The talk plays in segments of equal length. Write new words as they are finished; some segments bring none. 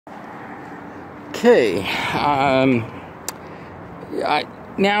Okay,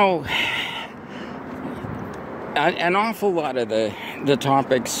 now an awful lot of the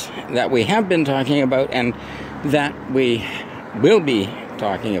topics that we have been talking about and that we will be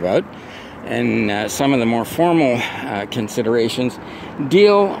talking about, and some of the more formal considerations,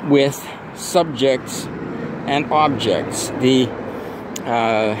 deal with subjects and objects, the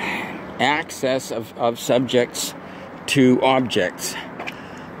access of subjects to objects.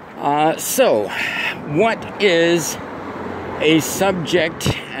 So, what is a subject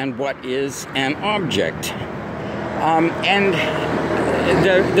and what is an object? And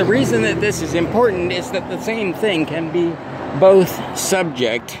the reason that this is important is that the same thing can be both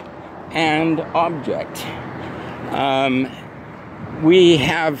subject and object. We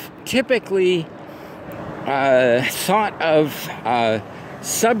have typically thought of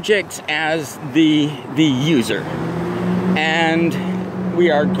subjects as the user, and we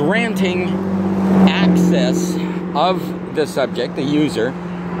are granting access of the subject, the user,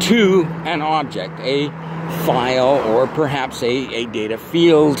 to an object, a file, or perhaps a data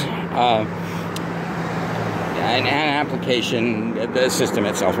field, an application, the system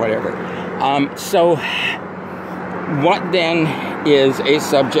itself, whatever. So what then is a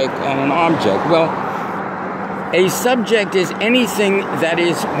subject and an object? Well, a subject is anything that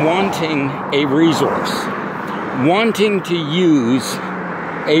is wanting a resource, wanting to use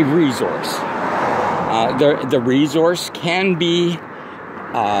a resource. The resource can be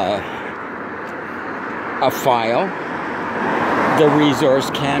a file. The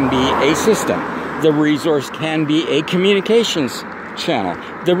resource can be a system. The resource can be a communications channel.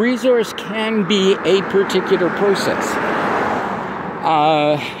 The resource can be a particular process.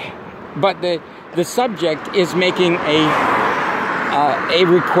 But the subject is making a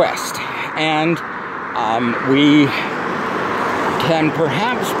request, and we can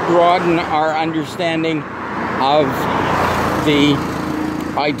perhaps broaden our understanding of the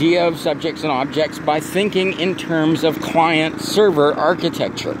idea of subjects and objects by thinking in terms of client-server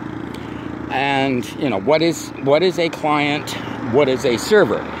architecture. And, what is a client? What is a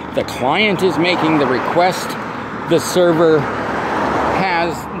server? The client is making the request. The server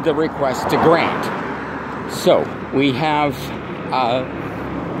has the request to grant. So we have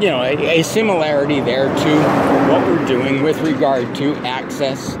a similarity there to what we're doing with regard to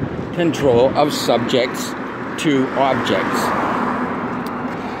access control of subjects to objects.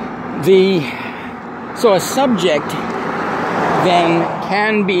 So a subject then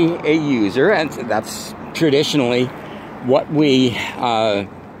can be a user, and that's traditionally what we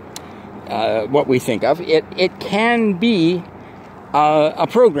think of. It can be a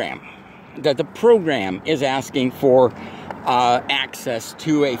program, that the program is asking for access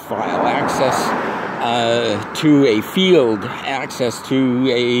to a file, access to a field, access to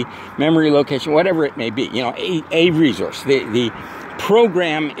a memory location, whatever it may be, a resource. The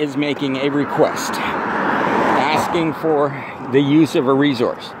program is making a request, asking for the use of a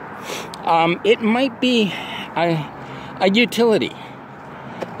resource. It might be a utility,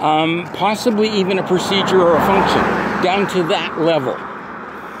 possibly even a procedure or a function, down to that level.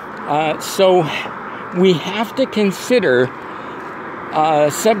 So we have to consider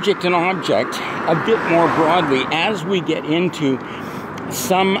subject and object a bit more broadly as we get into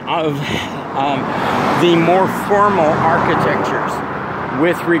some of the more formal architectures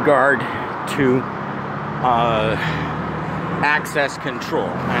with regard to access control,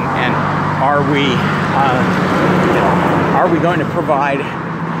 and are we going to provide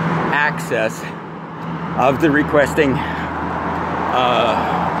access of the requesting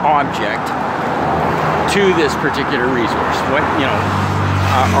object to this particular resource?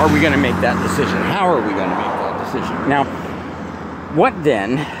 Are we going to make that decision? How are we going to make that decision? Now, what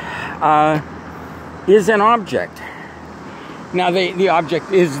then is an object? Now, the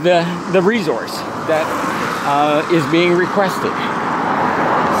object is the resource that is being requested.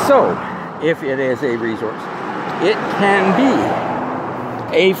 So, if it is a resource, it can be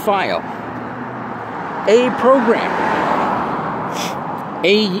a file, a program,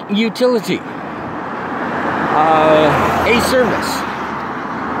 a utility, a service.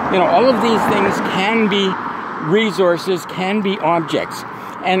 All of these things can be resources, can be objects.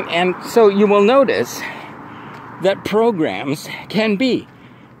 And so you will notice that programs can be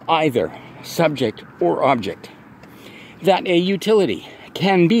either subject or object. That a utility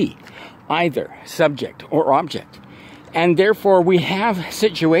can be either subject or object. And therefore we have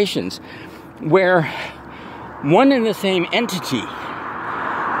situations where one and the same entity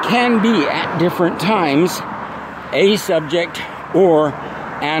can be at different times a subject or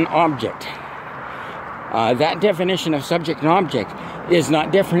an object. That definition of subject and object is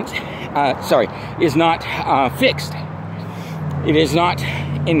not different fixed. It is not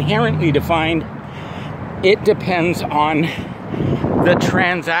inherently defined. It depends on the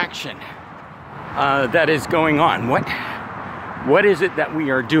transaction that is going on. What is it that we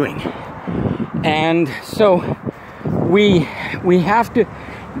are doing? And so we have to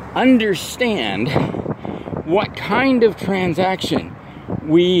understand what kind of transaction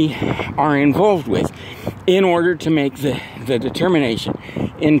we are involved with in order to make the determination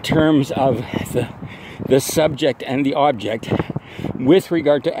in terms of the subject and the object with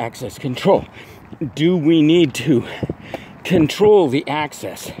regard to access control. Do we need to control the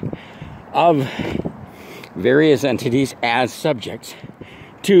access of various entities as subjects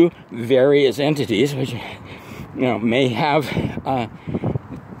to various entities which may have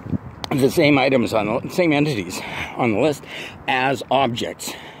the same items on the same entities on the list as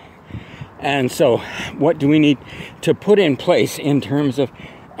objects? And so what do we need to put in place in terms of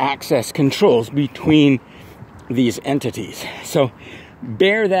access controls between these entities? So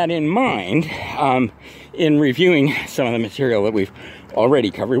bear that in mind in reviewing some of the material that we've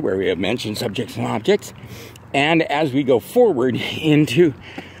already covered, where we have mentioned subjects and objects, and as we go forward into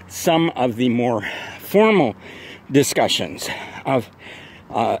some of the more formal discussions of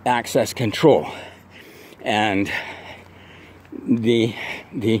access control and the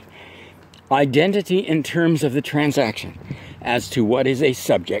identity in terms of the transaction as to what is a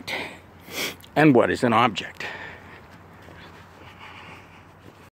subject and what is an object.